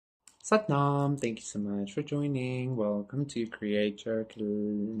Satnam, thank you so much for joining. Welcome to Creator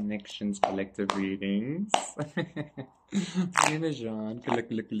Connections Collective Readings. My name is Jean. Take what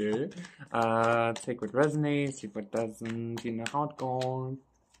resonates, see what doesn't. You know how it goes.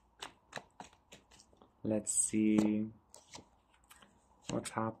 Let's see what's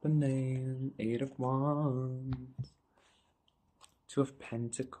happening. 8 of Wands, 2 of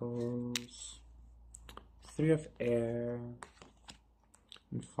Pentacles, 3 of Air,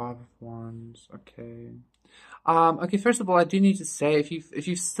 and 5 of Wands. Okay. Okay, first of all, I do need to say, if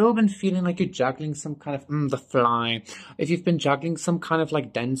you've still been feeling like you're juggling some kind of the fly, if you've been juggling some kind of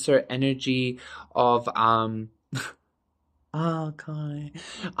like denser energy of okay.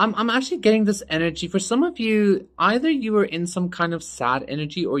 I'm actually getting this energy. For some of you, either you were in some kind of sad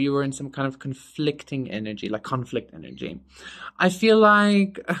energy or you were in some kind of conflicting energy, like conflict energy. I feel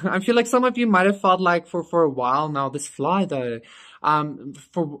like some of you might have felt like for a while now, this fly though,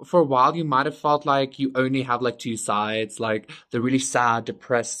 for a while you might have felt like you only have like 2 sides, like the really sad,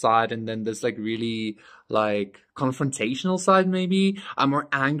 depressed side, and then this like really like confrontational side maybe, or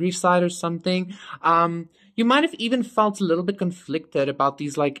angry side or something. You might have even felt a little bit conflicted about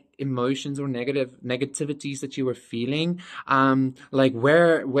these like emotions or negativities that you were feeling. Like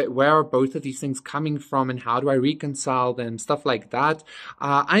where are both of these things coming from, and how do I reconcile them? Stuff like that.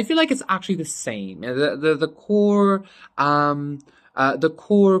 I feel like it's actually the same. The core,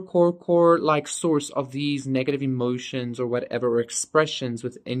 core like source of these negative emotions or whatever, or expressions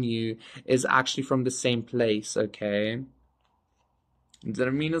within you, is actually from the same place. Okay.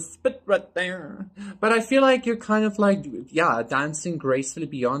 Didn't mean to spit right there. But I feel like you're kind of like, yeah, dancing gracefully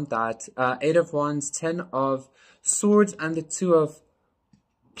beyond that. 8 of Wands, 10 of Swords, and the 2 of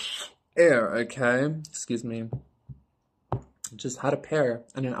Air, okay? Excuse me. Just had a pear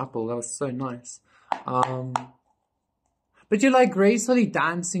and an apple. That was so nice. But you're like gracefully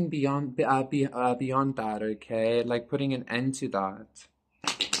dancing beyond that, okay? Like putting an end to that.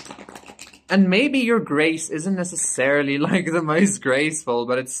 And maybe your grace isn't necessarily like the most graceful,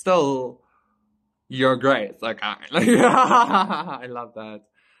 but it's still your grace. Like, I love that.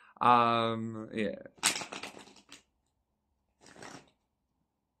 Yeah.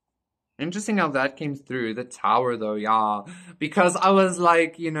 Interesting how that came through. The Tower though, yeah. Because I was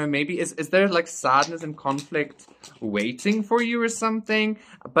like, you know, maybe is there like sadness and conflict waiting for you or something?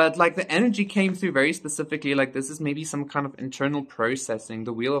 But like the energy came through very specifically, like this is maybe some kind of internal processing.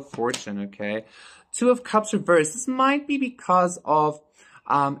 The Wheel of Fortune, okay? 2 of Cups reversed. This might be because of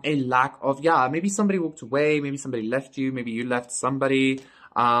a lack of, yeah, maybe somebody walked away, maybe somebody left you, maybe you left somebody.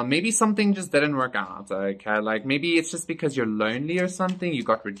 Maybe something just didn't work out, okay? Like, maybe it's just because you're lonely or something, you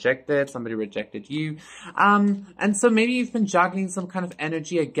got rejected, somebody rejected you. And so maybe you've been juggling some kind of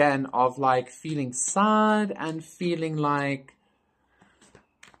energy again of, like, feeling sad and feeling like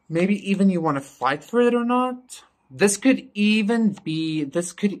maybe even you want to fight for it or not. This could even be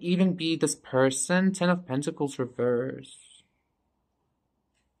this person, 10 of Pentacles reverse.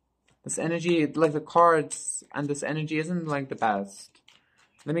 This energy, like the cards and this energy isn't, like, the best.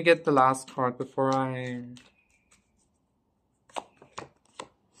 Let me get the last card before I...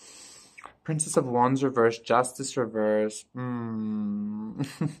 Princess of Wands reverse, Justice reverse.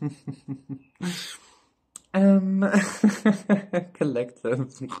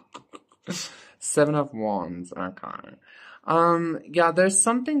 Collective. 7 of Wands. Okay. Yeah, there's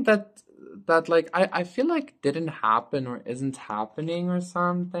something that like I feel like didn't happen or isn't happening or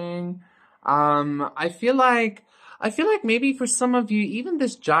something. I feel like maybe for some of you, even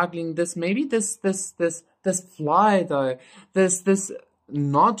this juggling, this fly though, this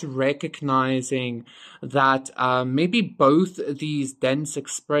not recognizing that maybe both these dense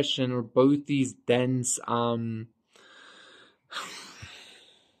expression or both these dense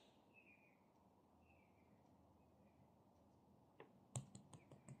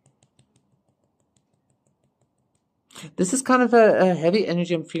this is kind of a heavy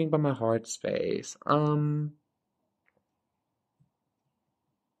energy I'm feeling by my heart space.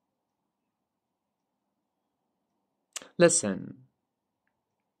 Listen,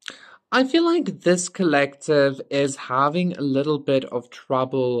 I feel like this collective is having a little bit of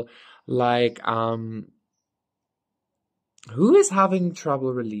trouble, like, who is having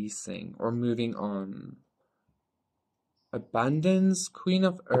trouble releasing or moving on? Abundance, Queen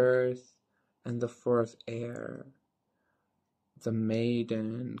of Earth, and the 4 of Air. The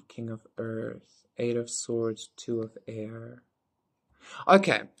Maiden, King of Earth, 8 of Swords, 2 of Air.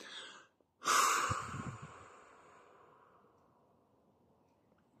 Okay.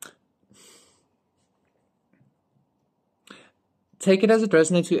 Take it as it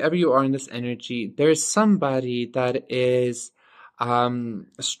resonates, whoever you are in this energy. There's somebody that is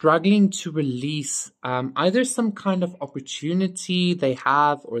struggling to release either some kind of opportunity they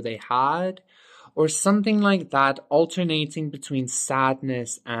have or they had, or something like that, alternating between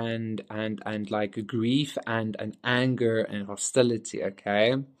sadness and like grief and anger and hostility.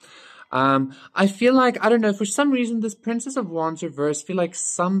 Okay. I feel like, I don't know, for some reason, this Princess of Wands reverse, feel like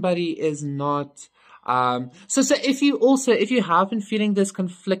somebody is not, so if you have been feeling this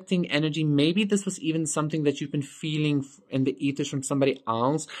conflicting energy, maybe this was even something that you've been feeling in the ethers from somebody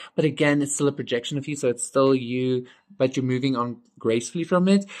else, but again, it's still a projection of you, so it's still you, but you're moving on gracefully from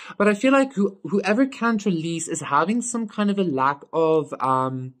it. But I feel like whoever can't release is having some kind of a lack of,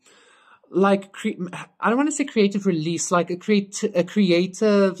 like, I don't want to say creative release, like a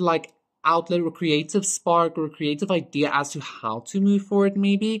creative, like, outlet or creative spark or creative idea as to how to move forward,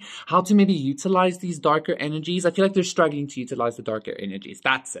 maybe how to maybe utilize these darker energies. I feel like they're struggling to utilize the darker energies.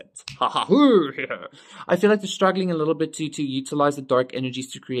 That's it. I feel like they're struggling a little bit to utilize the dark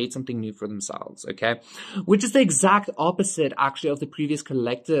energies to create something new for themselves. Okay, which is the exact opposite actually of the previous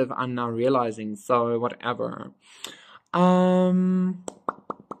collective, I'm now realizing. So whatever.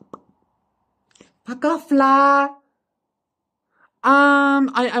 Pakafla.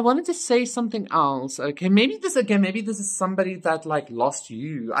 I wanted to say something else. Okay, maybe this is somebody that like lost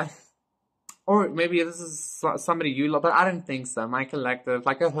you. Or maybe this is somebody you love, but I don't think so. My collective,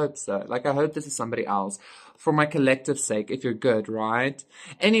 like I hope so. Like I hope this is somebody else for my collective sake, if you're good, right?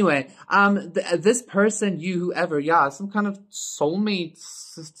 Anyway, this person, whoever, yeah, some kind of soulmate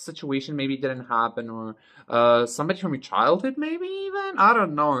situation maybe didn't happen, or somebody from your childhood, maybe even, I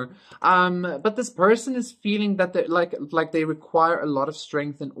don't know. But this person is feeling that they like they require a lot of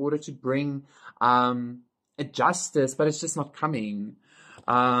strength in order to bring a justice, but it's just not coming.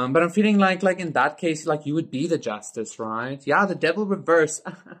 But I'm feeling like in that case, like you would be the justice, right? Yeah, the devil reverse,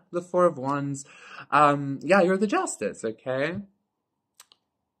 the Four of Wands. Yeah, you're the justice, okay?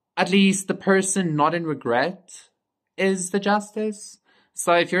 At least the person not in regret is the justice.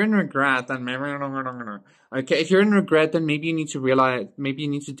 So if you're in regret, then maybe, okay, if you're in regret, then maybe you need to realize, maybe you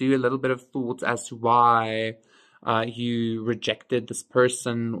need to do a little bit of thought as to why you rejected this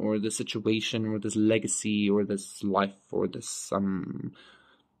person or the situation or this legacy or this life or this,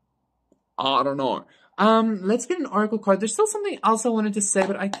 I don't know. Let's get an oracle card. There's still something else I wanted to say,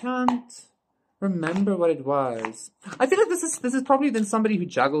 but I can't remember what it was. I feel like this is probably then somebody who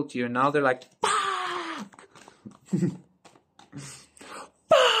juggled you, and now they're like, fuck!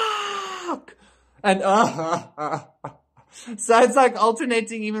 Fuck! And, so it's like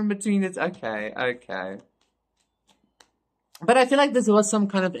alternating even between it's okay. But I feel like this was some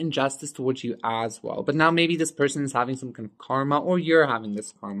kind of injustice towards you as well. But now maybe this person is having some kind of karma, or you're having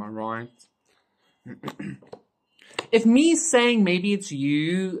this karma, right? If me saying maybe it's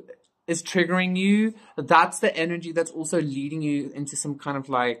you is triggering you, that's the energy that's also leading you into some kind of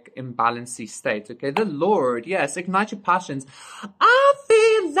like imbalanced state, okay? The Lord, yes, ignite your passions. I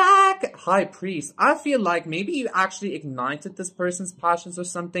feel like, High Priest, I feel like maybe you actually ignited this person's passions or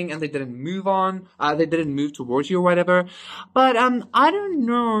something and they didn't move on, they didn't move towards you or whatever. But I don't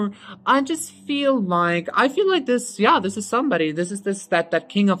know, I feel like this, yeah, this is somebody, that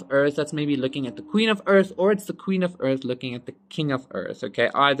King of Earth that's maybe looking at the Queen of Earth, or it's the Queen of Earth looking at the King of Earth, okay?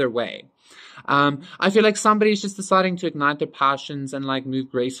 Either way. I feel like somebody's just deciding to ignite their passions and like move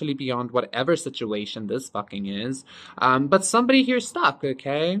gracefully beyond whatever situation this fucking is. But somebody here's stuck,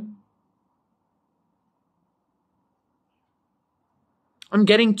 okay? I'm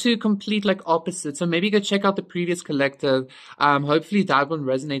getting two complete like opposites, so maybe go check out the previous collective. Hopefully that one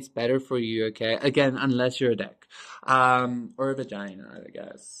resonates better for you, okay? Again, unless you're a dick. Or a vagina, I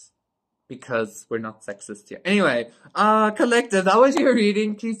guess. Because we're not sexist here. Anyway, collective, that was your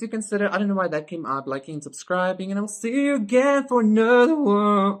reading. Please do consider, I don't know why that came up, liking and subscribing, and I'll see you again for another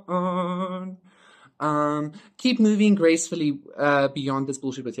one. Keep moving gracefully beyond this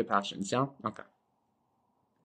bullshit with your passions, yeah? Okay.